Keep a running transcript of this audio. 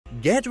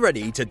Get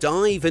ready to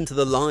dive into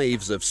the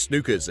lives of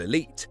snooker's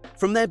elite,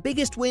 from their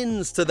biggest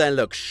wins to their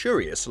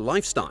luxurious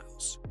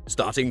lifestyles.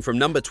 Starting from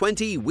number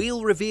 20,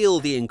 we'll reveal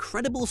the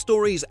incredible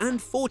stories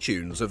and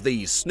fortunes of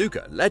these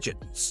snooker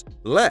legends.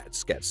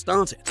 Let's get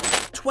started.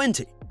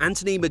 20.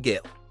 Anthony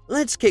McGill.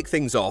 Let's kick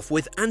things off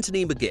with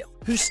Anthony McGill,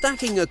 who's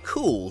stacking a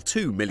cool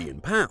 £2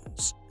 million.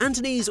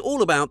 Anthony's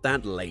all about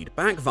that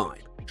laid-back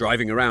vibe,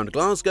 driving around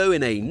Glasgow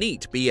in a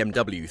neat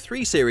BMW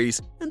 3 Series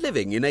and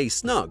living in a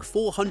snug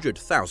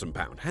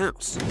 £400,000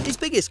 house. His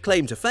biggest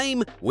claim to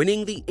fame,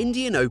 winning the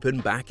Indian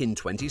Open back in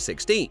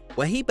 2016,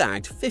 where he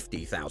bagged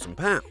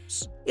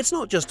 £50,000. It's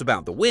not just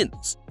about the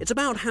wins, it's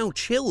about how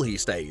chill he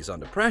stays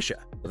under pressure.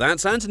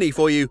 That's Anthony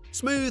for you,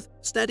 smooth,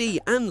 steady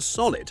and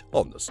solid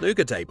on the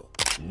snooker table.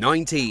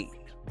 19.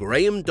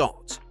 Graham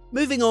Dott.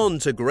 Moving on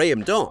to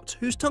Graham Dott,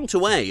 who's tucked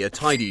away a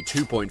tidy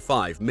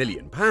 £2.5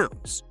 million.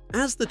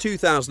 As the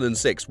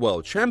 2006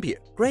 world champion,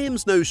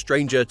 Graham's no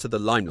stranger to the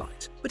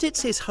limelight, but it's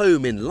his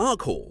home in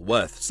Larkhall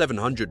worth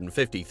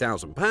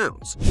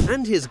 £750,000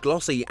 and his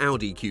glossy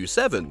Audi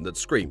Q7 that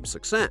screams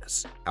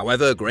success.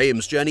 However,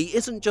 Graham's journey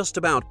isn't just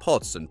about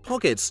pots and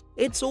pockets,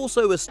 it's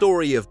also a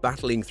story of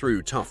battling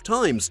through tough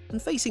times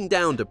and facing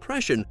down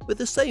depression with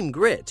the same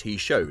grit he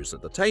shows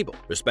at the table.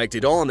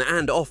 Respected on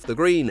and off the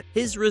green,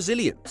 his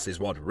resilience is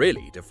what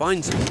really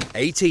defines him.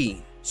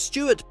 18.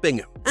 Stuart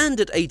Bingham. And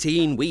at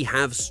 18 we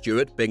have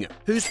Stuart Bingham,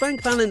 whose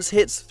bank balance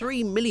hits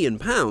 £3 million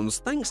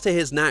thanks to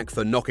his knack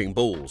for knocking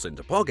balls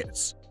into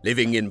pockets.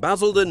 Living in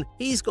Basildon,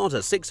 he's got a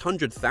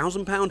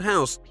 £600,000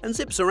 house and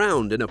zips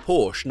around in a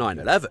Porsche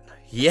 911.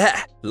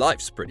 Yeah,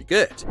 life's pretty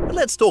good. But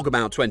let's talk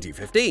about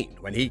 2015,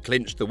 when he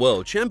clinched the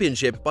World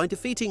Championship by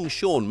defeating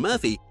Shaun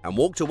Murphy and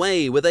walked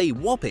away with a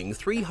whopping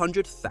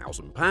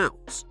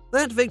 £300,000.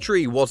 That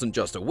victory wasn't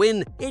just a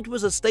win, it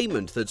was a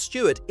statement that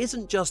Stuart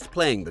isn't just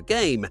playing the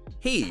game,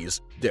 he's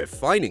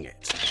defining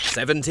it.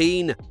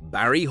 17.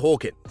 Barry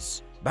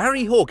Hawkins.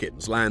 Barry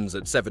Hawkins lands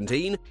at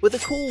 17 with a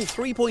cool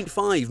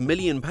 £3.5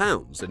 million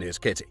in his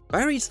kitty.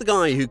 Barry's the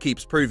guy who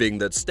keeps proving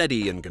that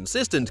steady and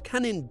consistent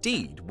can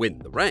indeed win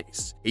the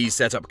race. He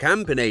set up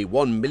camp in a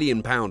 £1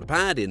 million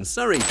pad in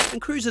Surrey and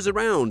cruises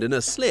around in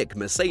a slick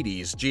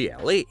Mercedes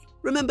GLE.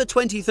 Remember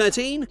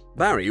 2013?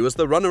 Barry was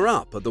the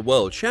runner-up at the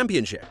World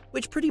Championship,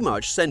 which pretty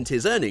much sent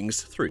his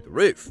earnings through the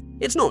roof.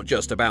 It's not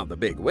just about the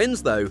big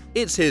wins though,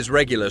 it's his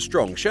regular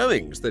strong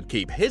showings that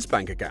keep his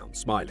bank account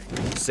smiling.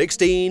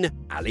 16.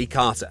 Ali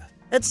Carter.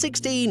 At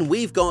 16,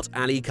 we've got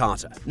Ali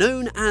Carter,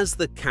 known as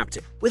the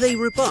Captain, with a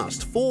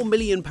robust £4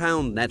 million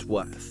net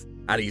worth.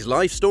 Ali's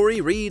life story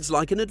reads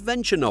like an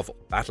adventure novel,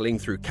 battling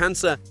through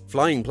cancer,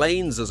 flying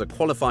planes as a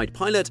qualified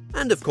pilot,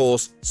 and of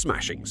course,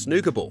 smashing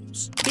snooker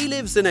balls. He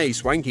lives in a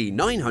swanky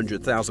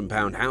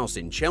 £900,000 house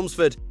in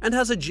Chelmsford and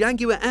has a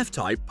Jaguar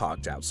F-Type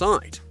parked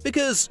outside.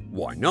 Because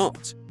why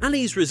not?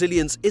 Ali's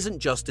resilience isn't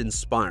just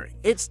inspiring,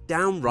 it's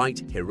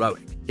downright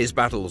heroic. His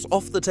battles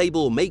off the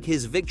table make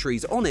his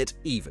victories on it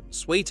even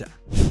sweeter.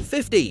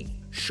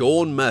 15.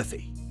 Shaun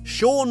Murphy.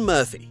 Shaun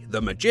Murphy,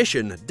 the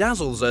magician,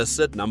 dazzles us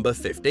at number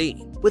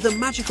 15, with a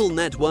magical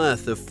net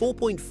worth of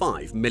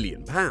 £4.5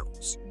 million.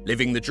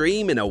 Living the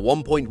dream in a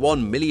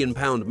 £1.1 million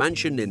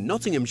mansion in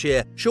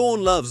Nottinghamshire,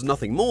 Shaun loves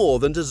nothing more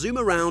than to zoom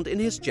around in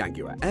his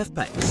Jaguar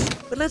F-Pace.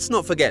 But let's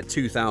not forget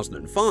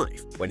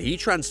 2005, when he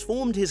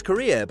transformed his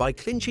career by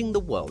clinching the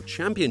World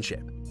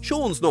Championship.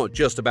 Shaun's not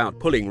just about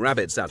pulling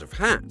rabbits out of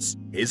hats.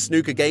 His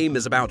snooker game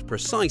is about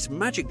precise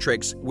magic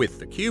tricks with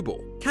the cue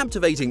ball,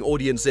 captivating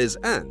audiences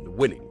and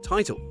winning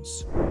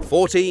titles.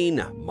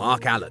 14.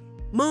 Mark Allen.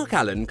 Mark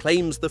Allen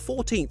claims the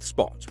 14th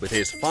spot with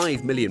his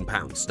 £5 million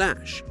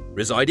stash.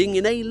 Residing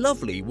in a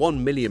lovely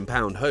 £1 million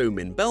home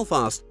in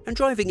Belfast and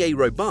driving a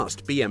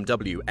robust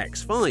BMW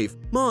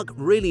X5, Mark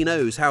really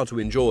knows how to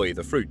enjoy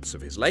the fruits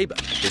of his labour.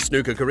 His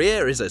snooker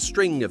career is a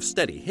string of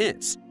steady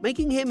hits,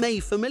 making him a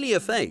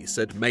familiar face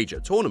at major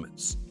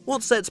tournaments.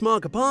 What sets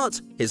Mark apart?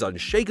 His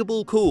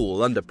unshakable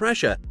cool under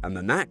pressure and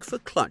the knack for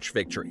clutch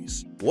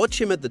victories. Watch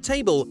him at the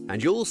table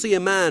and you'll see a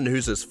man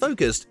who's as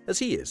focused as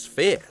he is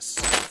fierce.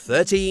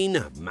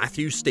 13.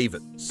 Matthew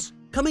Stevens.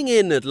 Coming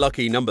in at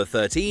lucky number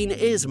 13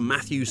 is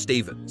Matthew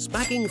Stevens,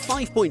 bagging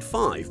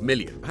 £5.5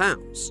 million.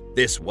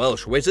 This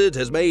Welsh wizard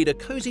has made a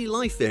cosy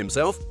life for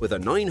himself with a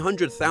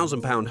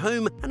 £900,000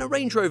 home and a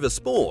Range Rover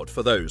Sport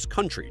for those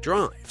country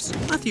drives.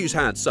 Matthew's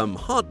had some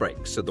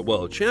heartbreaks at the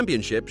World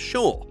Championship,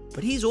 sure,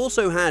 but he's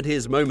also had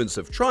his moments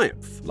of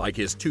triumph, like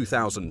his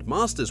 2000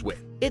 Masters win.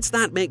 It's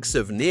that mix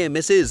of near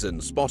misses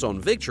and spot-on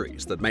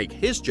victories that make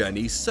his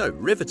journey so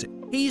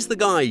riveting. He's the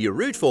guy you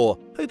root for,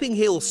 hoping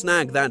he'll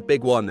snag that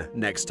big one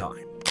next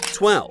time.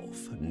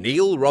 12.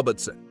 Neil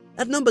Robertson.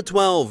 At number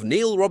 12,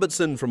 Neil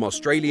Robertson from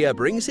Australia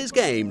brings his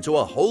game to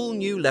a whole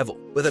new level,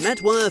 with a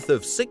net worth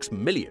of £6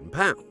 million.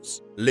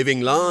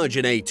 Living large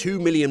in a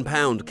 £2 million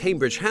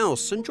Cambridge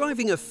house and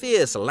driving a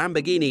fierce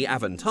Lamborghini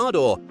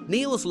Aventador,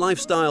 Neil's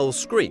lifestyle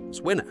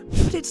screams winner.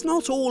 But it's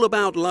not all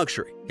about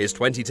luxury. His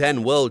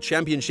 2010 World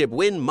Championship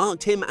win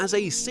marked him as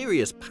a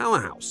serious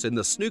powerhouse in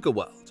the snooker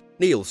world.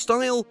 Neil's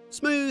style?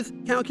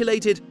 Smooth,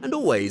 calculated, and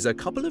always a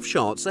couple of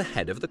shots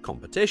ahead of the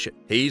competition.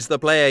 He's the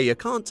player you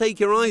can't take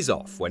your eyes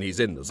off when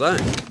he's in the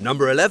zone.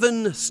 Number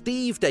 11.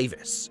 Steve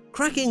Davis.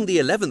 Cracking the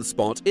 11th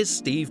spot is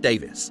Steve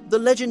Davis, the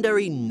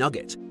legendary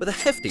Nugget, with a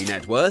hefty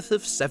net worth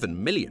of £7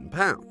 million.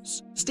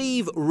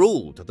 Steve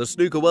ruled the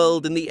snooker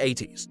world in the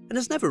 80s and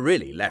has never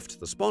really left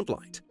the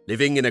spotlight.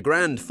 Living in a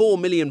grand £4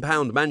 million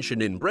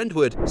mansion in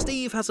Brentwood,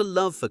 Steve has a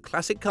love for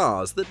classic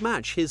cars that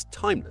match his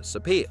timeless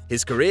appeal.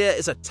 His career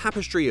is a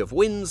tapestry of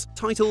wins,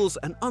 titles,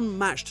 and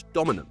unmatched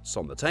dominance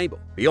on the table.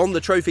 Beyond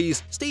the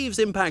trophies, Steve's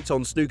impact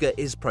on snooker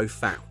is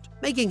profound,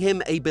 making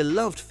him a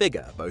beloved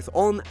figure both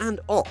on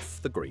and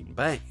off the green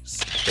baize.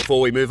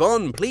 Before we move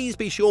on, please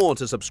be sure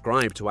to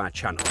subscribe to our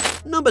channel.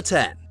 Number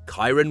 10.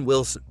 Kyren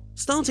Wilson.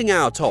 Starting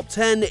our top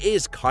 10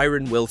 is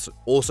Kyren Wilson,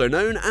 also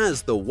known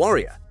as the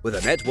Warrior, with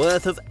a net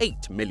worth of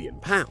 £8 million.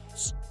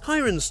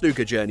 Kyren's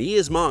snooker journey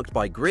is marked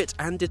by grit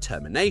and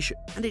determination,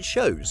 and it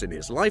shows in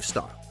his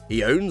lifestyle.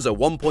 He owns a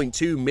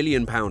 £1.2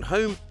 million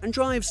home and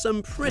drives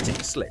some pretty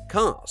slick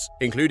cars,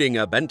 including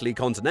a Bentley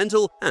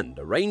Continental and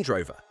a Range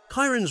Rover.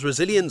 Kyren's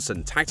resilience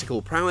and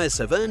tactical prowess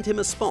have earned him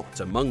a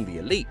spot among the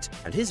elite,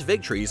 and his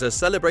victories are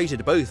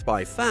celebrated both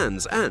by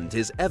fans and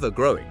his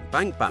ever-growing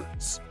bank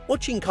balance.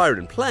 Watching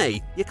Kyren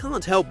play, you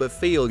can't help but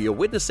feel you're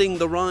witnessing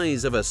the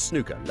rise of a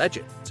snooker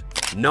legend.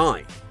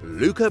 9.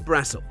 Luca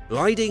Brecel.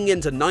 Gliding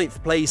into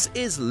 9th place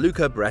is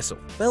Luca Brecel,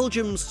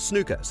 Belgium's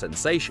snooker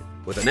sensation,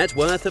 with a net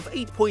worth of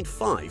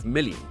 £8.5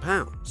 million.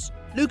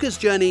 Luca's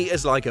journey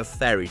is like a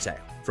fairy tale,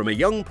 from a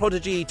young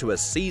prodigy to a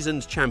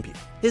seasoned champion.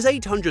 His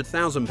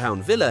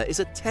 £800,000 villa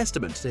is a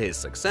testament to his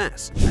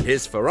success, and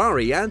his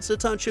Ferrari adds a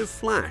touch of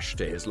flash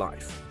to his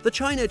life. The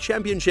China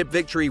Championship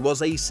victory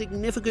was a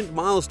significant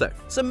milestone,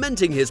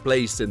 cementing his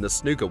place in the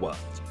snooker world.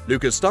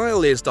 Luca's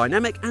style is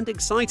dynamic and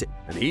exciting,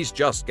 and he's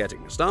just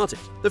getting started.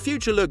 The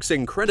future looks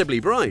incredibly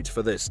bright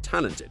for this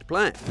talented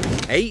player.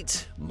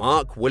 8.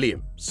 Mark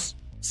Williams.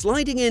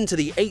 Sliding into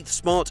the 8th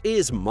spot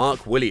is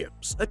Mark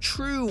Williams, a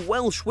true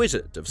Welsh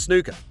wizard of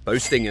snooker,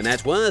 boasting a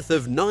net worth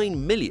of £9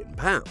 million.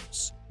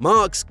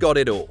 Mark's got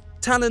it all: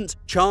 talent,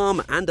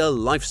 charm, and a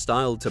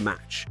lifestyle to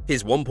match.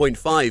 His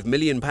 £1.5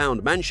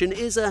 million mansion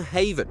is a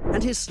haven,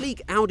 and his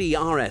sleek Audi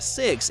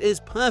RS6 is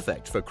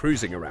perfect for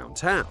cruising around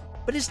town.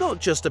 But it's not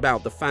just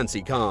about the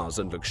fancy cars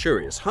and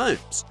luxurious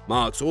homes.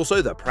 Mark's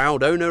also the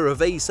proud owner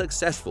of a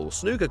successful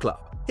snooker club.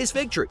 His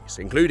victories,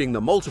 including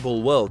the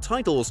multiple world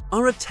titles,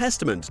 are a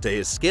testament to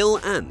his skill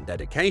and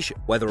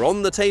dedication. Whether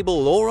on the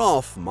table or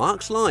off,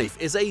 Mark's life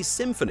is a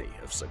symphony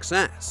of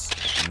success.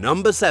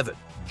 Number 7.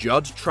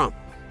 Judd Trump.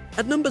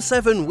 At number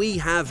 7 we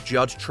have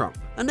Judd Trump,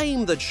 a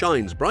name that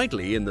shines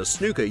brightly in the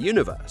snooker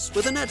universe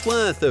with a net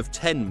worth of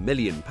 £10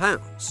 million.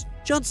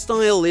 Judd's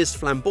style is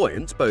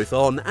flamboyant both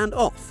on and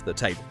off the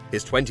table.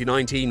 His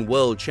 2019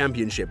 World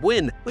Championship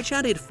win, which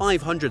added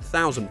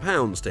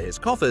 £500,000 to his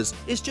coffers,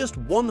 is just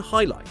one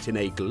highlight in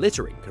a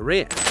glittering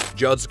career.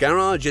 Judd's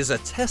garage is a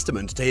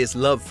testament to his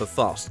love for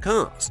fast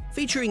cars,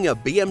 featuring a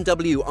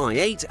BMW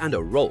i8 and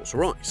a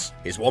Rolls-Royce.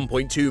 His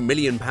 £1.2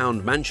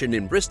 million mansion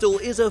in Bristol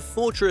is a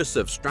fortress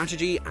of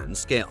strategy and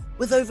skill.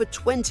 With over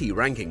 20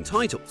 ranking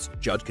titles,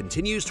 Judd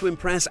continues to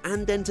impress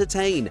and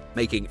entertain,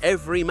 making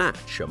every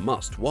match a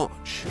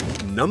must-watch.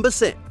 Number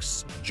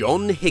 6.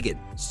 John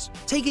Higgins.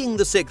 Taking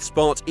the 6th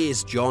spot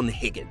is John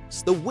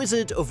Higgins, the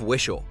Wizard of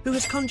Wishaw, who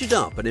has conjured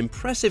up an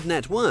impressive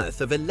net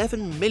worth of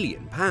 £11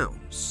 million.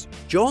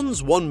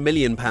 John's £1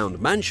 million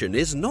mansion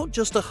is not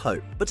just a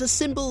home, but a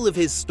symbol of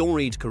his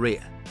storied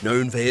career.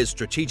 Known for his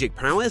strategic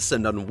prowess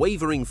and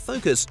unwavering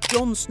focus,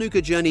 John's snooker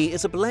journey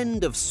is a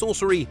blend of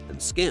sorcery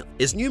and skill.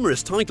 His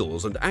numerous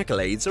titles and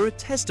accolades are a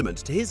testament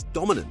to his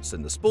dominance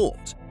in the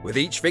sport. With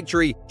each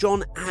victory,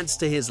 John adds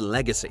to his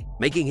legacy,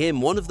 making him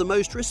one of the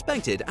most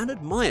respected and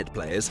admired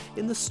players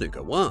in the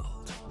snooker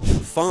world.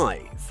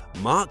 5.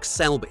 Mark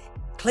Selby.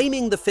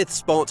 Claiming the 5th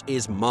spot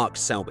is Mark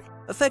Selby,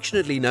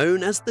 affectionately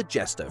known as the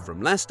Jester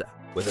from Leicester.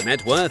 With a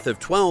net worth of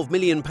 £12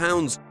 million,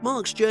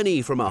 Mark's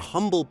journey from a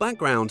humble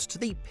background to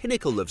the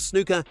pinnacle of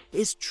snooker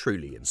is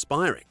truly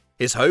inspiring.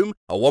 His home,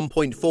 a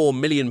 £1.4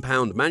 million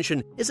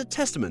mansion, is a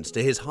testament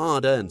to his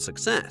hard-earned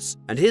success,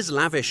 and his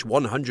lavish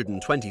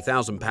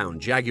 £120,000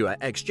 Jaguar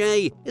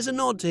XJ is a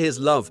nod to his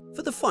love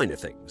for the finer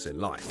things in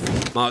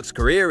life. Mark's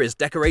career is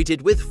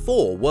decorated with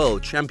 4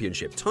 World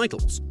Championship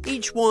titles,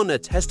 each one a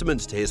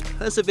testament to his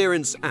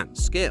perseverance and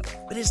skill.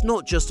 But it's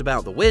not just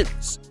about the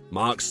wins.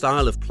 Mark's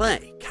style of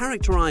play,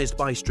 characterized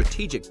by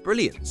strategic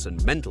brilliance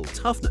and mental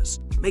toughness,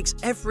 makes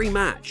every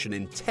match an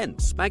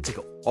intense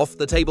spectacle. Off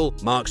the table,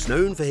 Mark's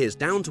known for his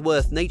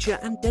down-to-earth nature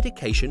and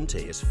dedication to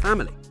his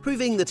family,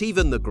 proving that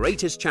even the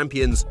greatest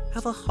champions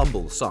have a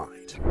humble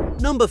side.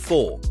 Number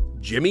 4.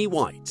 Jimmy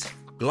White.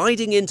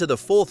 Gliding into the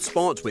 4th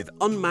spot with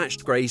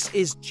unmatched grace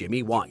is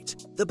Jimmy White,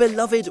 the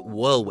beloved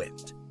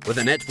Whirlwind. With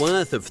a net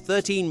worth of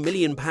 £13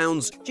 million,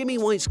 Jimmy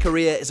White's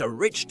career is a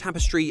rich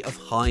tapestry of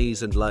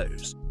highs and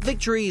lows,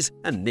 victories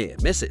and near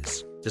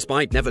misses.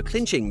 Despite never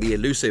clinching the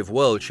elusive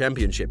World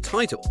Championship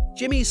title,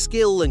 Jimmy's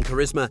skill and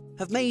charisma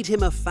have made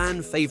him a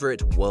fan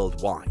favorite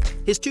worldwide.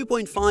 His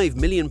 £2.5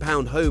 million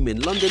home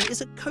in London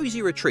is a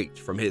cozy retreat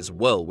from his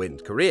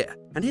whirlwind career,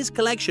 and his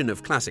collection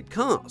of classic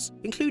cars,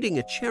 including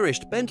a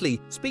cherished Bentley,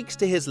 speaks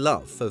to his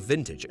love for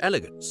vintage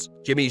elegance.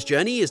 Jimmy's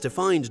journey is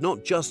defined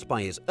not just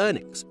by his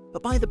earnings,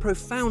 but by the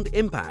profound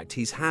impact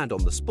he's had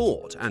on the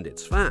sport and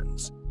its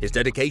fans. His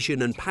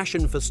dedication and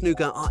passion for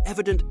snooker are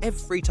evident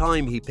every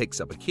time he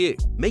picks up a cue,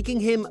 making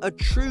him a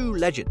true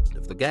legend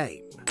of the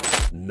game.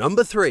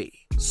 Number 3.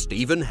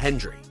 Stephen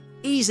Hendry.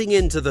 Easing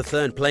into the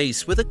third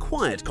place with a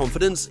quiet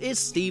confidence is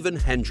Stephen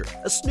Hendry,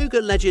 a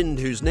snooker legend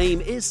whose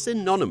name is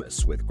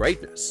synonymous with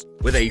greatness.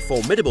 With a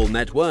formidable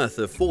net worth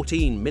of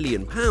 £14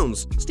 million,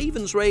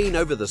 Stephen's reign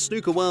over the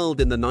snooker world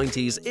in the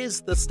 90s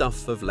is the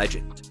stuff of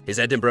legend. His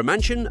Edinburgh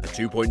mansion, a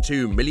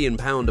 £2.2 million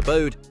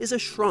abode, is a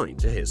shrine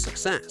to his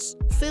success,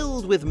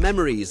 filled with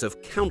memories of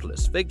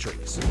countless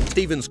victories.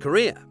 Stephen's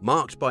career,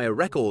 marked by a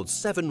record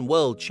 7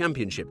 World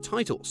Championship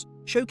titles,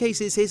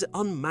 showcases his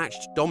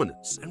unmatched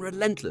dominance and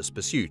relentless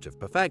pursuit of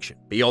perfection.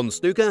 Beyond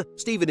snooker,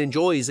 Stephen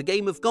enjoys a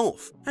game of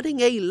golf, adding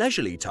a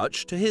leisurely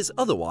touch to his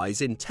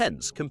otherwise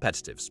intense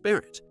competitive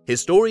spirit.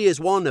 His story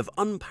is one of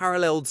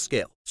unparalleled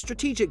skill,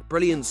 strategic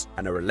brilliance,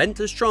 and a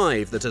relentless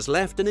drive that has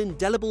left an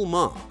indelible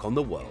mark on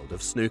the world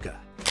of snooker.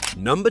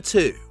 Number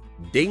 2.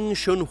 Ding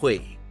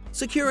Shunhui.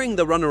 Securing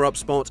the runner-up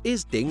spot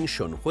is Ding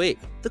Shunhui,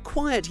 the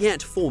quiet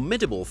yet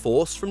formidable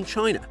force from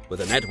China,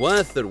 with a net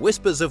worth that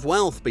whispers of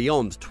wealth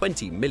beyond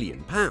 £20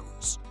 million.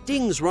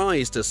 Ding's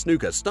rise to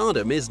snooker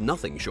stardom is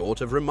nothing short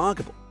of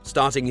remarkable.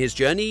 Starting his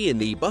journey in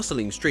the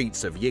bustling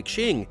streets of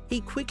Yixing,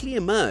 he quickly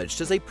emerged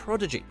as a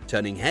prodigy,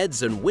 turning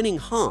heads and winning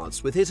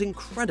hearts with his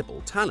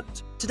incredible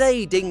talent.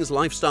 Today, Ding's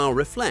lifestyle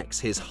reflects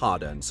his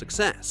hard-earned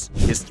success.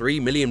 His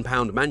 £3 million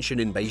mansion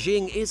in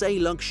Beijing is a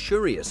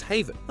luxurious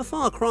haven, a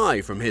far cry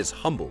from his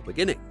humble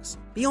beginnings.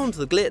 Beyond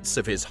the glitz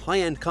of his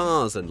high-end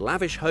cars and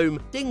lavish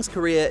home, Ding's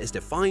career is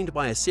defined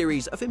by a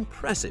series of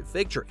impressive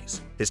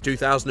victories. His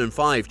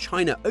 2005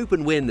 China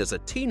Open win as a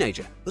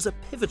teenager was a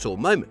pivotal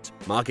moment,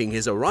 marking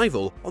his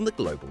arrival on the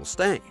global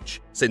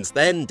stage. Since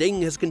then,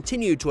 Ding has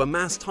continued to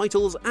amass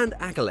titles and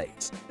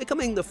accolades,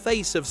 becoming the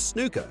face of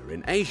snooker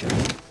in Asia.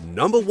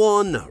 Number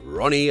 1.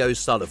 Ronnie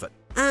O'Sullivan.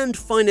 And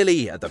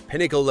finally, at the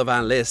pinnacle of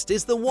our list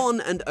is the one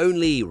and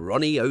only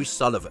Ronnie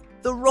O'Sullivan,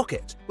 the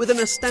Rocket, with an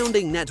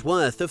astounding net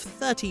worth of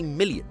 £30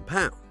 million.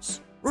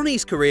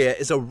 Ronnie's career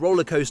is a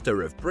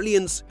rollercoaster of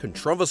brilliance,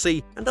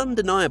 controversy, and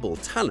undeniable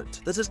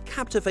talent that has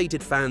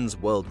captivated fans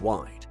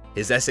worldwide.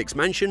 His Essex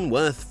mansion,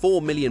 worth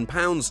 £4 million,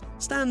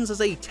 stands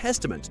as a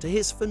testament to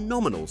his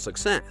phenomenal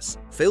success,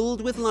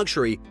 filled with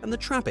luxury and the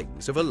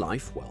trappings of a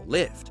life well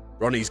lived.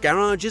 Ronnie's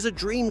garage is a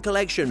dream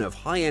collection of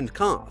high-end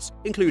cars,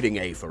 including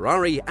a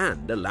Ferrari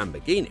and a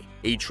Lamborghini,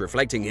 each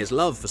reflecting his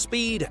love for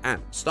speed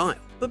and style.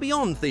 But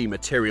beyond the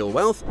material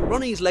wealth,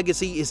 Ronnie's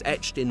legacy is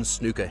etched in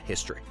snooker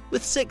history.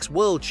 With 6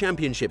 World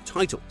Championship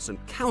titles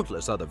and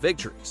countless other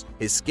victories,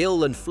 his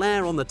skill and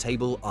flair on the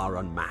table are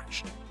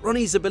unmatched.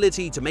 Ronnie's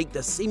ability to make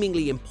the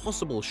seemingly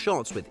impossible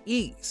shots with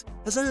ease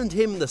has earned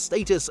him the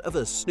status of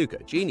a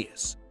snooker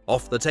genius.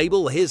 Off the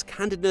table, his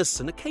candidness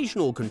and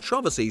occasional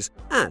controversies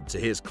add to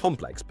his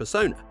complex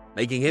persona,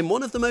 making him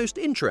one of the most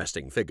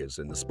interesting figures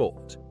in the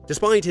sport.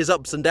 Despite his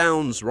ups and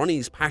downs,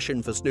 Ronnie's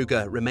passion for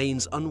snooker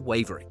remains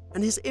unwavering,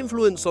 and his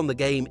influence on the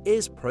game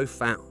is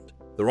profound.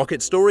 The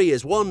Rocket story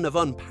is one of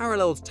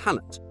unparalleled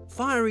talent,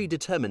 fiery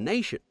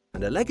determination,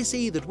 and a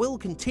legacy that will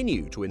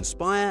continue to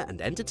inspire and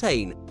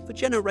entertain for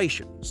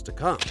generations to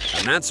come.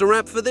 And that's a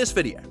wrap for this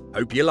video.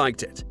 Hope you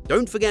liked it.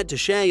 Don't forget to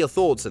share your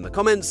thoughts in the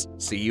comments.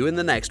 See you in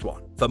the next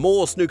one. For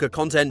more snooker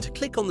content,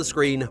 click on the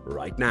screen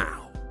right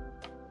now.